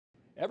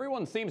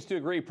Everyone seems to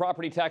agree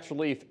property tax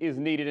relief is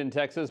needed in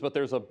Texas, but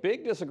there's a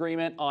big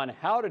disagreement on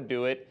how to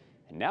do it.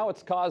 And now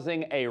it's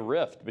causing a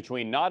rift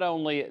between not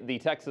only the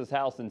Texas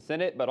House and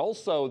Senate, but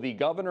also the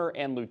governor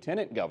and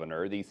lieutenant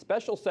governor. The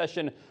special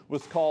session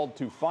was called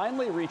to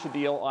finally reach a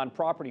deal on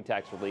property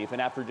tax relief.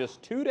 And after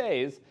just 2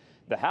 days,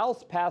 the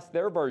House passed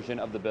their version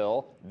of the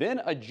bill,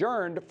 then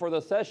adjourned for the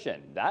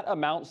session. That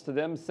amounts to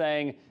them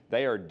saying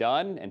they are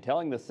done and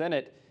telling the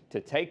Senate to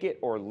take it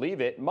or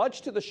leave it,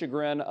 much to the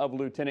chagrin of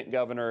Lieutenant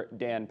Governor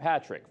Dan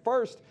Patrick.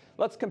 First,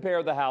 let's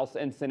compare the House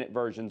and Senate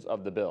versions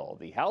of the bill.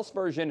 The House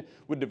version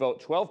would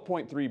devote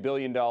 $12.3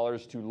 billion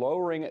to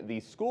lowering the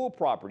school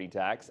property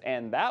tax,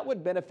 and that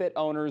would benefit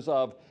owners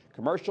of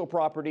commercial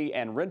property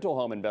and rental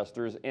home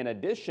investors, in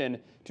addition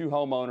to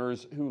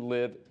homeowners who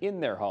live in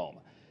their home.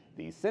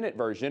 The Senate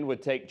version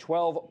would take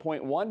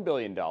 $12.1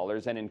 billion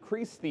and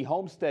increase the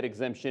homestead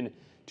exemption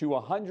to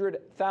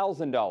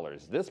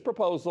 $100,000. This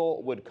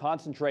proposal would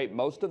concentrate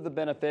most of the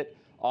benefit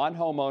on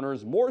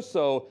homeowners, more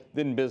so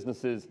than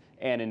businesses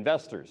and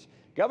investors.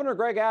 Governor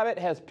Greg Abbott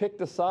has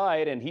picked a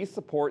side, and he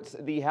supports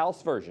the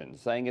House version,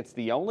 saying it's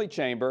the only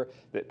chamber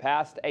that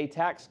passed a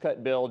tax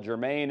cut bill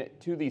germane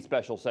to the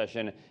special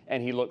session,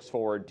 and he looks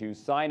forward to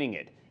signing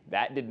it.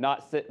 That did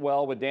not sit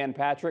well with Dan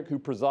Patrick, who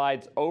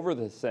presides over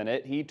the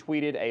Senate. He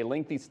tweeted a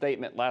lengthy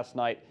statement last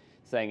night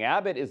saying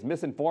Abbott is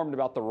misinformed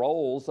about the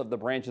roles of the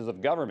branches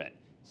of government.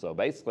 So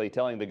basically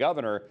telling the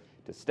governor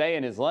to stay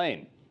in his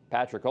lane.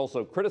 Patrick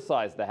also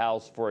criticized the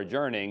House for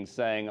adjourning,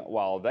 saying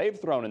while they've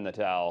thrown in the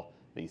towel,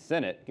 the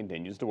Senate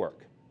continues to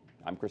work.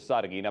 I'm Chris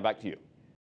Sadeghi. Now back to you.